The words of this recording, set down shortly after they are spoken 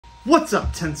What's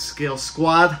up, 10th Scale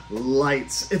Squad?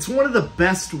 Lights. It's one of the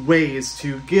best ways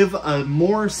to give a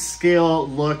more scale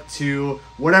look to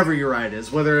whatever your ride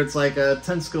is, whether it's like a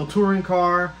 10th scale touring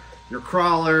car, your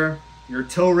crawler, your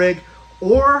tow rig,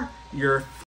 or your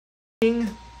f***ing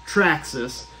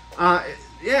Traxxas.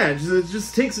 Yeah, it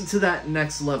just takes it to that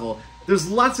next level. There's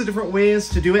lots of different ways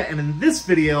to do it, and in this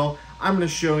video, I'm going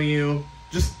to show you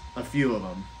just a few of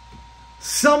them.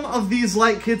 Some of these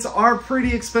light kits are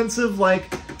pretty expensive,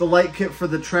 like the light kit for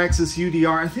the Traxxas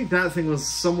UDR. I think that thing was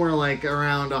somewhere like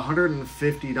around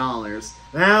 $150.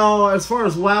 Now, as far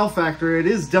as wow factor, it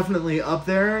is definitely up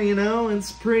there, you know.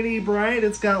 It's pretty bright,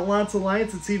 it's got lots of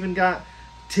lights, it's even got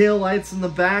tail lights in the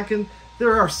back, and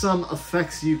there are some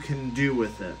effects you can do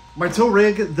with it. My tow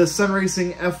rig, the Sun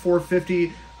Racing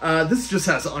F450, this just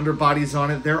has underbodies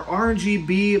on it. They're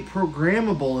RGB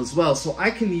programmable as well, so I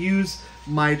can use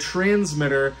my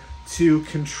transmitter to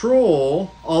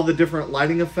control all the different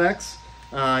lighting effects.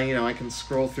 You know, I can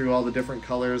scroll through all the different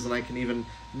colors, and I can even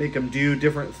make them do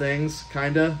different things,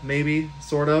 kinda, maybe,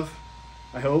 sort of,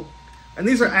 I hope. And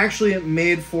these are actually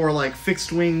made for like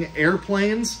fixed wing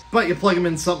airplanes, but you plug them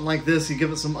in something like this, you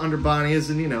give it some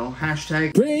underbodies, and you know,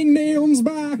 hashtag bring Neon's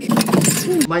back.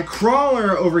 My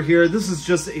crawler over here, this is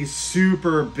just a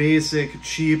super basic,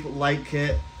 cheap light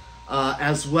kit.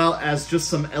 As well as just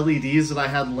some LEDs that I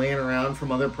had laying around from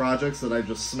other projects that I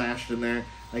just smashed in there.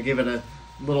 I gave it a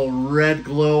little red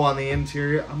glow on the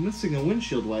interior. I'm missing a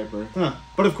windshield wiper. Huh.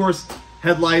 But of course,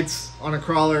 headlights on a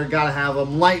crawler, gotta have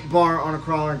them. Light bar on a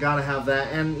crawler, gotta have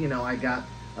that. And, you know, I got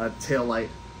a tail light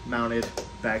mounted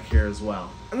back here as well.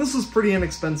 And this was pretty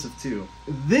inexpensive too.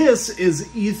 This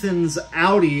is Ethan's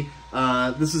Audi.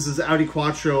 This is his Audi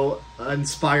Quattro,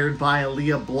 inspired by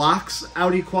Lia Block's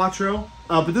Audi Quattro.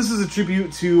 But this is a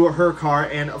tribute to her car,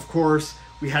 and of course,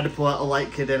 we had to put a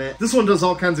light kit in it. This one does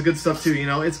all kinds of good stuff too, you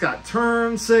know. It's got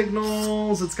turn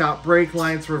signals, it's got brake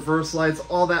lights, reverse lights,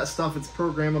 all that stuff. It's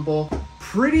programmable.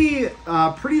 Pretty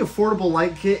affordable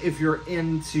light kit if you're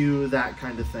into that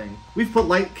kind of thing. We've put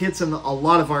light kits in a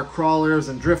lot of our crawlers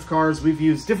and drift cars. We've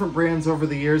used different brands over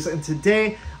the years, and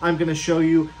today I'm gonna show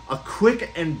you a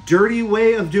quick and dirty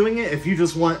way of doing it if you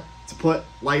just want to put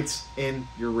lights in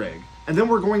your rig. And then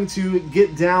we're going to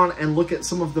get down and look at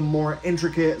some of the more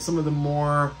intricate, some of the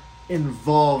more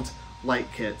involved light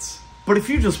kits. But if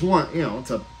you just want, you know,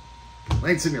 to put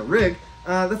lights in your rig,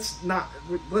 that's not,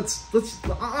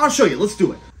 I'll show you, let's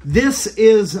do it. This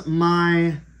is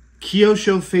my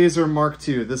Kyosho Phaser Mark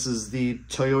II. This is the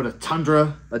Toyota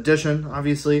Tundra edition,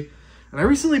 obviously. And I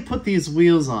recently put these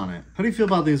wheels on it. How do you feel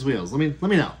about these wheels? Let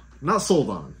me know. I'm not sold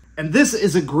on them. And this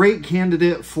is a great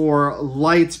candidate for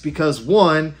lights because,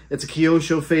 one, it's a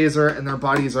Kyosho Phaser and their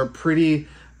bodies are pretty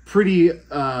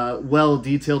well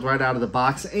detailed right out of the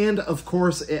box. And, of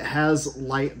course, it has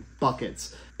light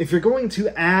buckets. If you're going to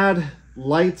add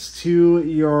lights to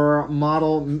your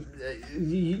model,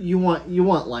 you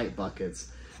want light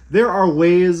buckets. There are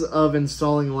ways of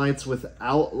installing lights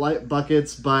without light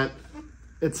buckets, but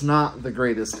it's not the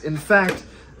greatest. In fact,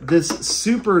 this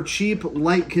super cheap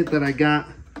light kit that I got...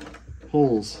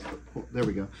 there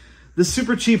we go. This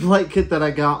super cheap light kit that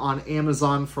I got on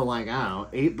Amazon for like, I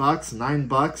don't know, $8,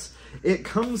 $9. It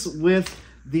comes with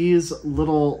these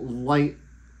little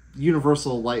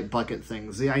universal light bucket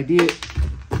things. The idea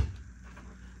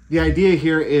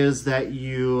here is that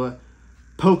you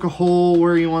poke a hole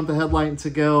where you want the headlight to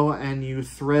go and you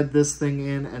thread this thing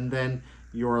in, and then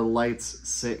your lights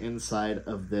sit inside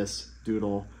of this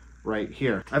doodle right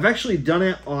here. I've actually done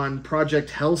it on Project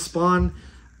Hellspawn.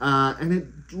 And it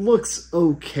looks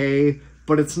okay,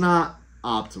 but it's not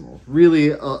optimal.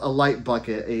 Really, a light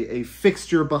bucket, a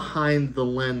fixture behind the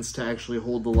lens to actually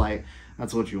hold the light,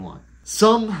 that's what you want.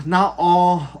 Some, not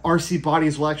all, RC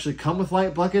bodies will actually come with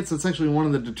light buckets. It's actually one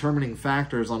of the determining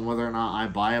factors on whether or not I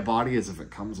buy a body is if it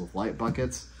comes with light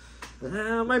buckets.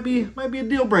 Might be a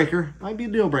deal breaker. Might be a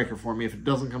deal breaker for me if it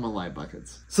doesn't come with light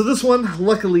buckets. So this one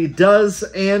luckily does,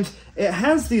 and it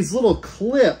has these little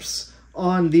clips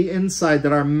on the inside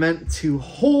that are meant to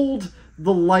hold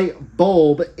the light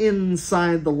bulb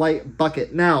inside the light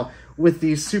bucket. Now, with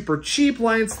these super cheap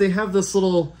lights, they have this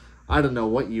little, I don't know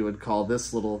what you would call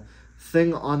this little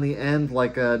thing on the end,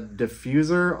 like a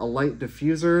diffuser, a light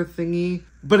diffuser thingy.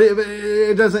 But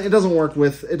it doesn't work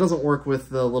with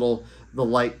the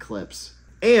light clips.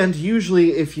 And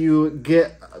usually if you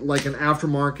get like an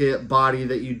aftermarket body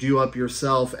that you do up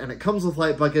yourself and it comes with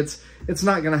light buckets, it's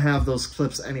not going to have those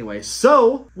clips anyway.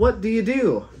 So what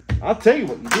do? I'll tell you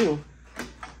what you do.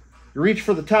 You reach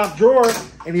for the top drawer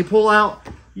and you pull out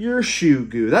your shoe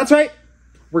goo. That's right.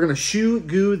 we're going to shoe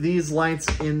glue these lights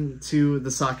into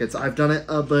the sockets. I've done it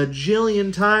a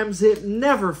bajillion times. It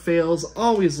never fails,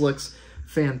 always looks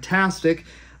fantastic.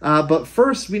 But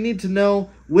first, we need to know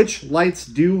which lights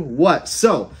do what.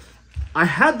 So, I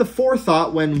had the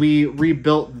forethought when we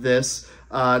rebuilt this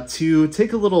to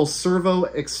take a little servo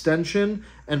extension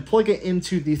and plug it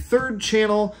into the third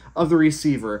channel of the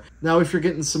receiver. Now, if you're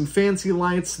getting some fancy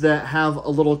lights that have a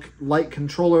little light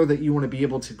controller that you want to be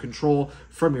able to control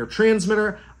from your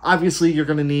transmitter, obviously you're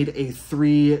going to need a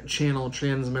 3-channel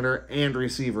transmitter and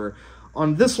receiver.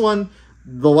 On this one,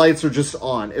 the lights are just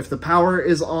on. If the power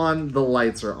is on, the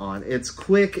lights are on. It's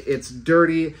quick, it's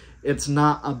dirty, it's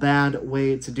not a bad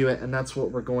way to do it, and that's what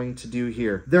we're going to do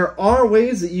here. There are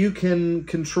ways that you can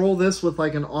control this with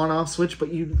like an on-off switch,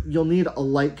 but you'll need a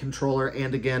light controller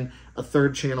and, again, a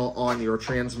 3rd channel on your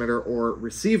transmitter or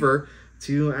receiver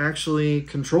to actually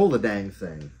control the dang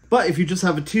thing. But if you just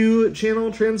have a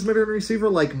 2-channel transmitter and receiver,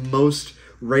 like most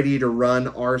ready-to-run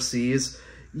RCs,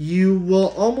 you will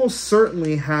almost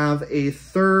certainly have a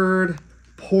 3rd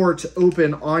port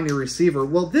open on your receiver.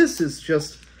 Well, this is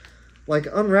just like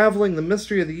unraveling the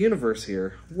mystery of the universe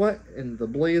here. What in the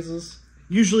blazes?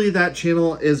 Usually that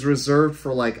channel is reserved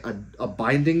for like a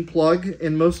binding plug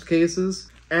in most cases.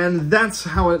 And that's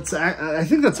how it's, I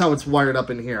think that's how it's wired up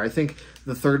in here. I think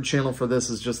the 3rd channel for this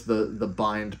is just the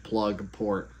bind plug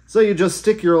port. So you just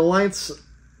stick your lights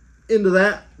into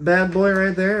that bad boy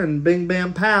right there and bing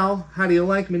bam pow. How do you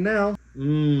like me now?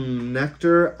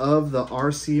 Nectar of the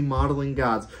RC modeling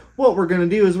gods. What we're gonna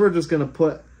do is we're just gonna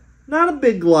put, not a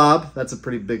big glob, that's a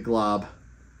pretty big glob,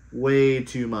 way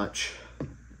too much.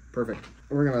 Perfect.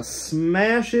 We're gonna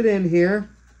smash it in here,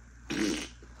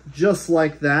 just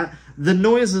like that. The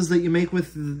noises that you make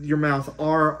with your mouth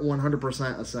are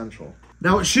 100% essential.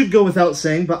 Now, it should go without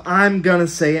saying, but I'm gonna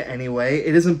say it anyway.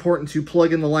 It is important to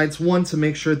plug in the lights, 1, to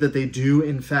make sure that they do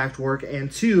in fact work,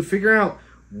 and 2, figure out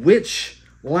which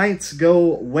lights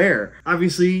go where.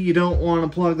 Obviously, you don't want to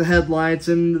plug the headlights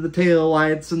into the tail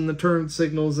lights and the turn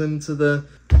signals into the,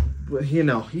 you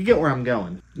know, you get where I'm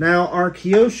going. Now, our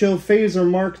Kyosho Phaser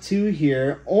Mark II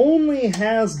here only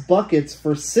has buckets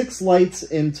for 6 lights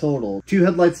in total. 2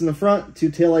 headlights in the front, 2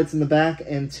 taillights in the back,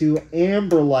 and 2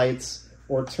 amber lights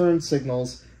or turn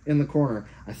signals in the corner.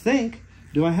 I think,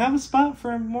 do I have a spot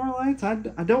for more lights? I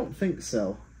don't think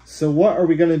so. So what are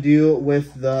we going to do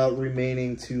with the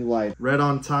remaining 2 lights? Red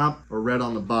on top or red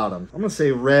on the bottom? I'm going to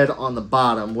say red on the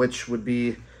bottom, which would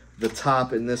be the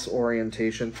top in this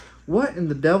orientation. What in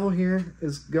the devil here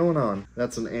is going on?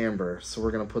 That's an amber, so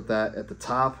we're going to put that at the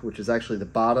top, which is actually the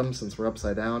bottom since we're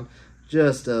upside down.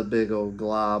 Just a big old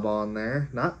glob on there.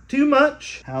 Not too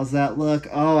much. How's that look?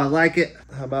 Oh, I like it.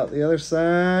 How about the other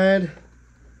side?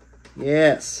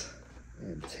 Yes.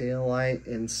 And tail light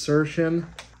insertion.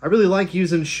 I really like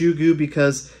using shoe goo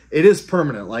because it is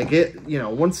permanent. Like it, you know,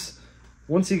 once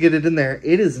you get it in there,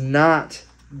 it is not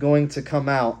going to come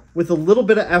out. With a little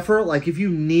bit of effort, like if you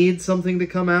need something to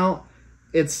come out,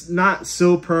 it's not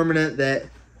so permanent that,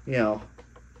 you know,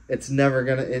 it's never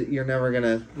gonna, you're never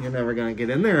gonna get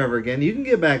in there ever again. You can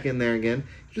get back in there again.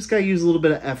 You just gotta use a little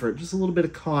bit of effort, just a little bit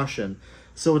of caution.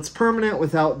 So it's permanent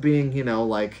without being, you know,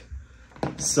 like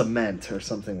cement or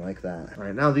something like that. All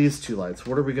right, now these 2 lights,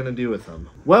 what are we gonna do with them?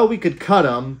 Well, we could cut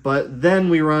them, but then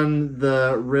we run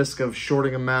the risk of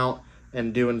shorting them out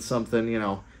and doing something, you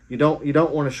know, you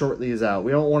don't want to short these out.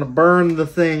 We don't want to burn the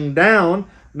thing down,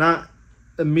 not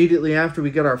immediately after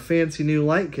we get our fancy new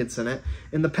light kits in it.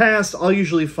 In the past, I'll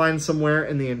usually find somewhere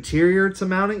in the interior to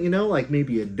mount it, you know, like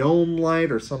maybe a dome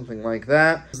light or something like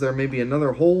that. Is there maybe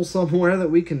another hole somewhere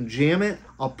that we can jam it?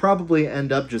 I'll probably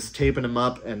end up just taping them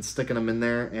up and sticking them in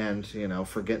there and, you know,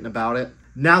 forgetting about it.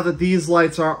 Now that these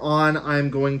lights are on, I'm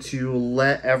going to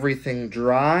let everything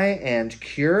dry and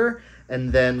cure,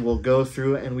 and then we'll go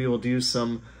through and we will do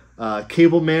some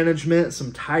cable management,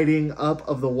 some tidying up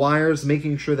of the wires,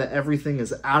 making sure that everything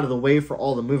is out of the way for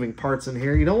all the moving parts in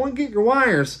here. You don't want to get your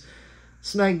wires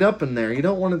snagged up in there. You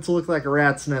don't want it to look like a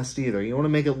rat's nest either. You want to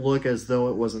make it look as though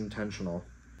it was intentional.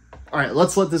 All right,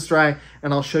 let's let this dry,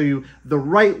 and I'll show you the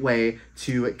right way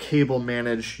to cable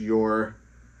manage your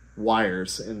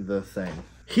wires in the thing.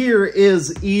 Here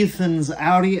is Ethan's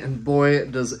Audi, and boy,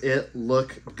 does it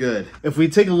look good. If we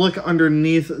take a look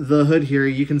underneath the hood here,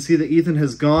 you can see that Ethan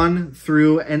has gone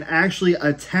through and actually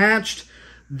attached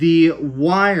the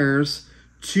wires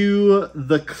to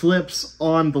the clips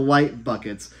on the light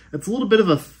buckets. It's a little bit of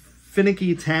a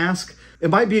finicky task. It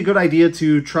might be a good idea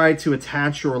to try to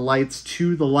attach your lights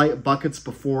to the light buckets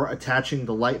before attaching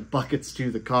the light buckets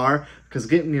to the car, because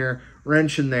getting your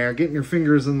wrench in there, getting your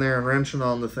fingers in there and wrenching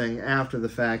on the thing after the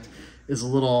fact is a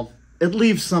little it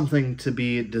leaves something to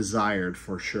be desired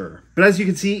for sure. But as you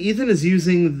can see, Ethan is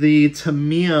using the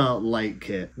Tamiya light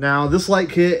kit. Now, this light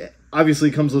kit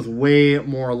obviously comes with way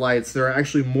more lights. There are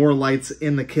actually more lights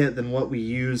in the kit than what we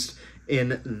used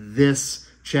in this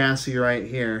chassis right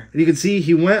here. And you can see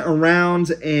he went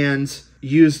around and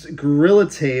used Gorilla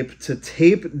Tape to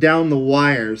tape down the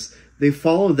wires. They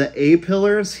follow the A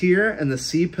pillars here and the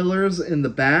C pillars in the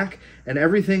back, and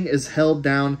everything is held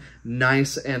down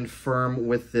nice and firm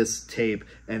with this tape,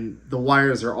 and the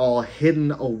wires are all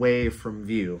hidden away from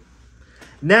view.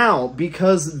 Now,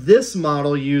 because this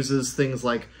model uses things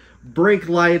like brake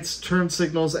lights, turn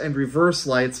signals, and reverse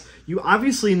lights, you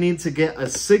obviously need to get a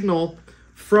signal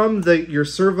from your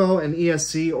servo and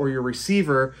ESC or your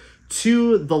receiver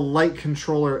to the light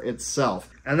controller itself.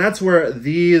 And that's where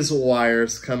these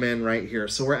wires come in right here.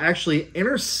 So we're actually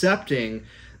intercepting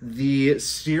the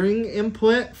steering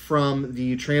input from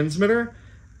the transmitter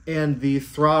and the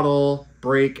throttle,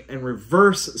 brake, and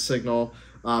reverse signal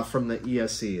from the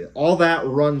ESC. All that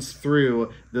runs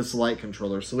through this light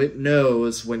controller, so it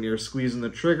knows when you're squeezing the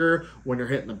trigger, when you're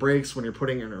hitting the brakes, when you're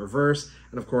putting it in reverse,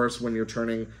 and of course when you're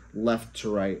turning left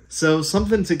to right. So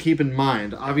something to keep in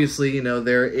mind. Obviously, you know,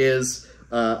 there is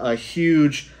a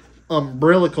huge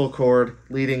umbilical cord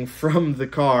leading from the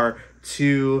car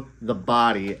to the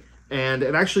body, and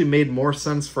it actually made more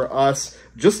sense for us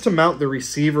just to mount the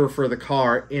receiver for the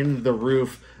car in the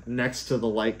roof next to the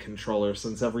light controller,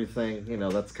 since everything, you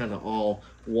know, that's kind of all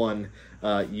one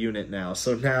unit now.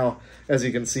 So now, as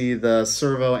you can see, the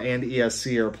servo and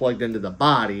ESC are plugged into the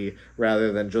body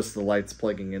rather than just the lights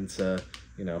plugging into,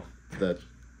 you know, the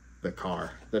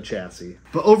car, the chassis.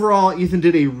 But overall, Ethan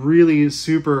did a really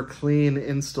super clean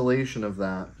installation of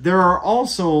that. There are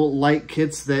also light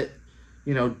kits that,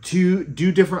 you know, do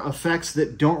different effects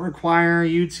that don't require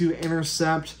you to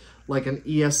intercept, like an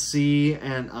ESC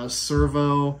and a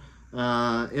servo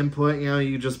input. You know,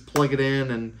 you just plug it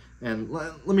in and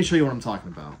let me show you what I'm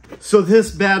talking about. So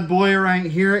this bad boy right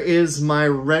here is my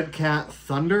Red Cat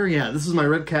Thunder. Yeah, this is my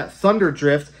Red Cat Thunder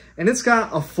Drift, and it's got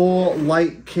a full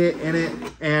light kit in it,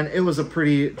 and it was a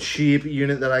pretty cheap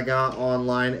unit that I got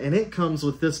online, and it comes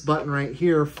with this button right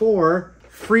here for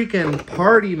freaking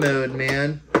party mode,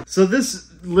 man. So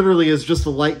this literally is just a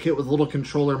light kit with a little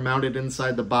controller mounted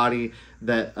inside the body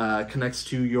that connects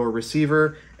to your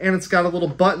receiver, and it's got a little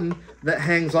button that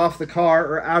hangs off the car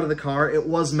or out of the car. It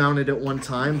was mounted at one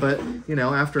time, but you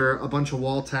know, after a bunch of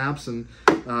wall taps and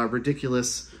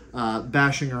ridiculous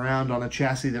bashing around on a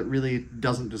chassis that really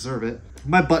doesn't deserve it,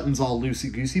 my button's all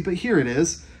loosey-goosey, but here it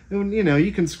is. And, you know,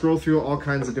 you can scroll through all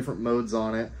kinds of different modes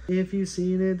on it. If you've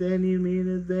seen it, then you mean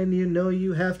it, then you know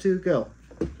you have to go.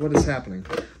 What is happening?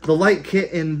 The light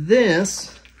kit in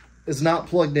this is not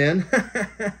plugged in.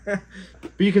 But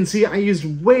you can see I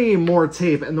used way more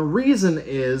tape, and the reason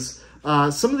is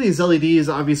some of these LEDs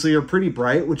obviously are pretty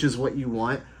bright, which is what you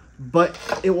want, but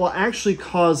it will actually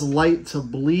cause light to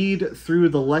bleed through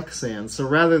the Lexan. So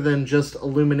rather than just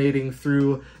illuminating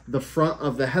through the front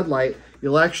of the headlight,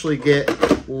 you'll actually get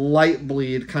light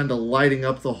bleed kind of lighting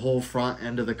up the whole front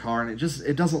end of the car, and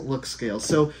it doesn't look scale.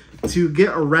 So to get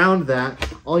around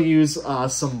that, I'll use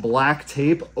some black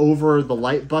tape over the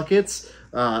light buckets.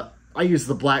 I use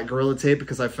the black Gorilla Tape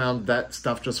because I found that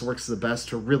stuff just works the best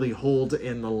to really hold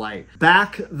in the light.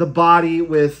 Back the body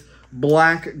with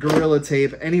black Gorilla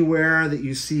Tape anywhere that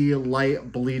you see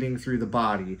light bleeding through the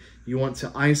body. You want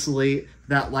to isolate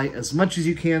that light as much as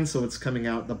you can so it's coming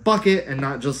out the bucket and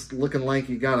not just looking like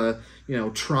you got a, you know,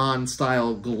 Tron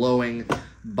style glowing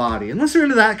body. Unless you're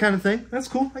into that kind of thing, that's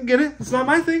cool. I get it. It's not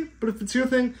my thing, but if it's your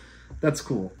thing, that's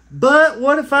cool. But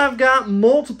what if I've got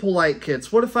multiple light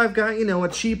kits? What if I've got, you know, a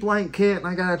cheap light kit and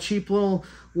I got a cheap little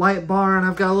light bar and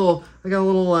I've got a little,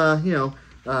 you know,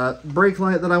 brake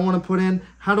light that I want to put in?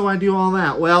 How do I do all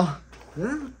that? Well,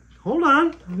 hold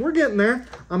on, we're getting there.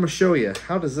 I'm gonna show you.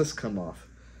 How does this come off?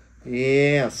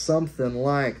 Yeah, something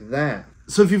like that.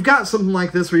 So if you've got something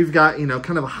like this where you've got, you know,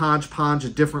 kind of a hodgepodge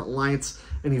of different lights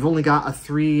and you've only got a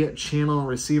 3-channel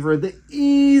receiver, the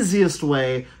easiest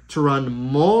way to run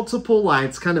multiple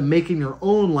lights, kind of making your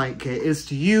own light kit, is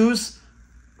to use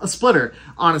a splitter.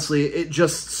 Honestly, it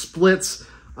just splits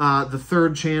the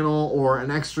 3rd channel or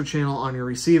an extra channel on your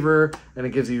receiver, and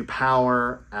it gives you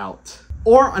power out.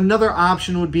 Or another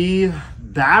option would be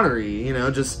battery. You know,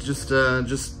 just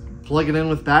plug it in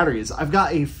with batteries. I've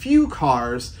got a few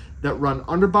cars that run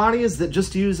underbodies that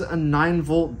just use a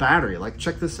 9-volt battery. Like,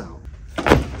 check this out.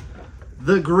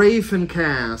 The Grafen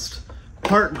Cast,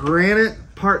 part granite,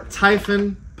 part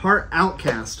Typhon, part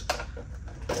Outcast.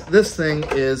 This thing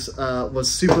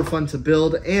was super fun to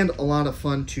build and a lot of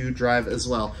fun to drive as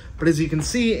well. But as you can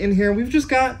see in here, we've just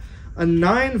got a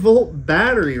 9-volt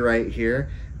battery right here,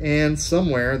 and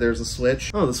somewhere there's a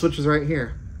switch. Oh, the switch is right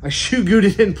here. I shoe-gooed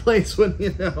it in place, wouldn't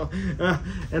you know?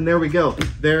 And there we go.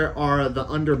 There are the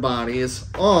underbodies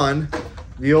on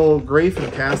the old Grafin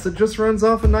cast that just runs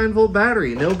off a 9-volt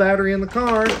battery. No battery in the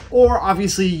car. Or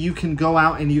obviously you can go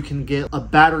out and you can get a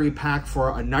battery pack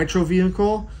for a nitro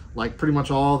vehicle. Like pretty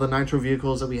much all the nitro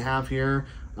vehicles that we have here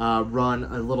run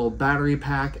a little battery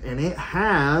pack, and it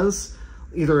has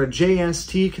either a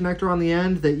JST connector on the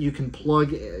end that you can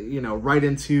plug, you know, right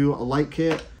into a light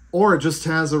kit, or it just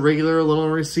has a regular little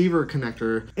receiver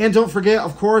connector. And don't forget,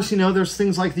 of course, you know, there's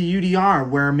things like the UDR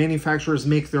where manufacturers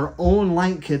make their own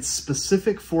light kits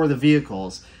specific for the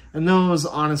vehicles. And those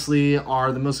honestly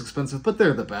are the most expensive, but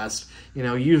they're the best. You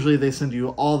know, usually they send you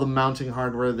all the mounting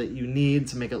hardware that you need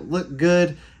to make it look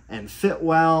good and fit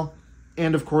well.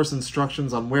 And of course,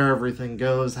 instructions on where everything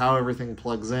goes, how everything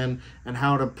plugs in, and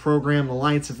how to program the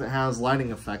lights if it has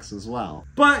lighting effects as well.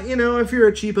 But, you know, if you're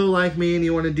a cheapo like me and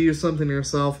you want to do something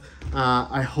yourself,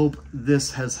 I hope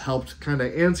this has helped kind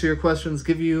of answer your questions,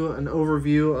 give you an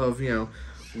overview of, you know,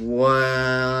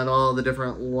 what all the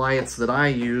different lights that I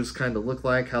use kind of look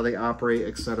like, how they operate,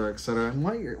 etc., and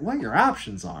what your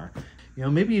options are. You know,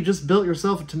 maybe you just built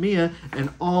yourself a Tamiya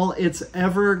and all it's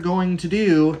ever going to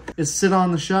do is sit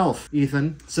on the shelf,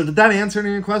 Ethan. So did that answer any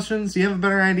of your questions? Do you have a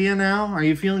better idea now? Are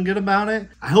you feeling good about it?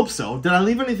 I hope so. Did I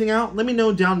leave anything out? Let me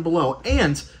know down below.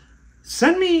 And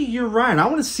send me your ride. I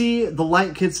want to see the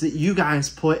light kits that you guys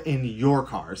put in your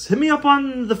cars. Hit me up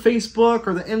on the Facebook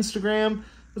or the Instagram.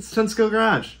 It's 10 Skill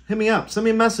Garage. Hit me up. Send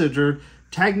me a message or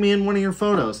tag me in one of your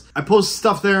photos. I post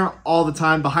stuff there all the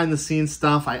time, behind the scenes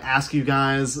stuff. I ask you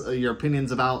guys your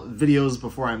opinions about videos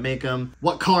before I make them,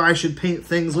 what color I should paint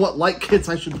things, what light kits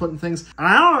I should put in things. And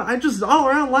I just all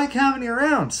around like having you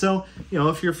around. So, you know,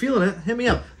 if you're feeling it, hit me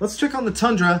up. Let's check on the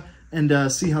Tundra and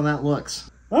see how that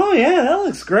looks. Oh yeah, that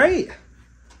looks great.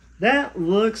 That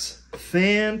looks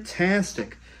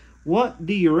fantastic. What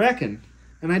do you reckon?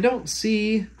 And I don't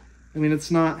see, I mean,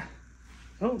 it's not,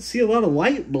 I don't see a lot of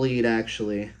light bleed,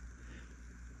 actually.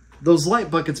 Those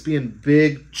light buckets being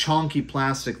big, chunky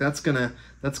plastic, that's gonna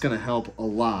help a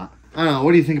lot. I don't know,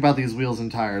 what do you think about these wheels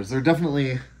and tires? They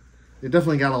definitely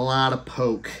got a lot of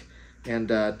poke. And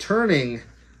turning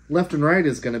left and right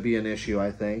is gonna be an issue,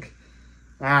 I think.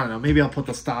 I don't know, maybe I'll put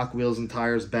the stock wheels and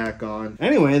tires back on.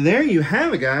 Anyway, there you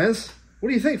have it, guys. What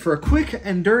do you think? For a quick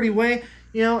and dirty way,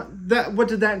 you know, what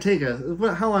did that take us?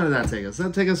 How long did that take us? Did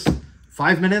that take us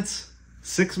 5 minutes?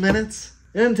 6 minutes?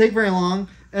 It didn't take very long,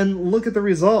 and look at the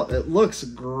result. It looks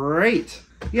great.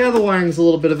 Yeah, the wiring's a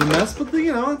little bit of a mess, but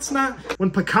you know, it's not. When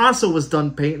Picasso was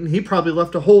done painting, he probably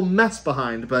left a whole mess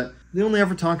behind, but they only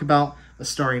ever talk about a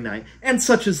starry night. And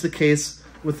such is the case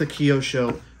with the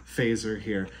Kyosho phaser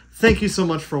here. Thank you so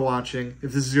much for watching.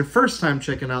 If this is your first time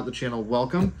checking out the channel,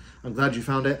 welcome. I'm glad you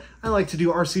found it. I like to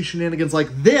do RC shenanigans like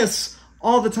this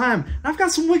all the time. And I've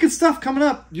got some wicked stuff coming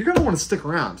up. You're gonna want to stick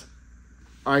around.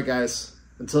 All right, guys,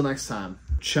 until next time,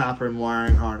 chopping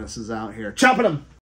wiring harnesses out here. Chopping them!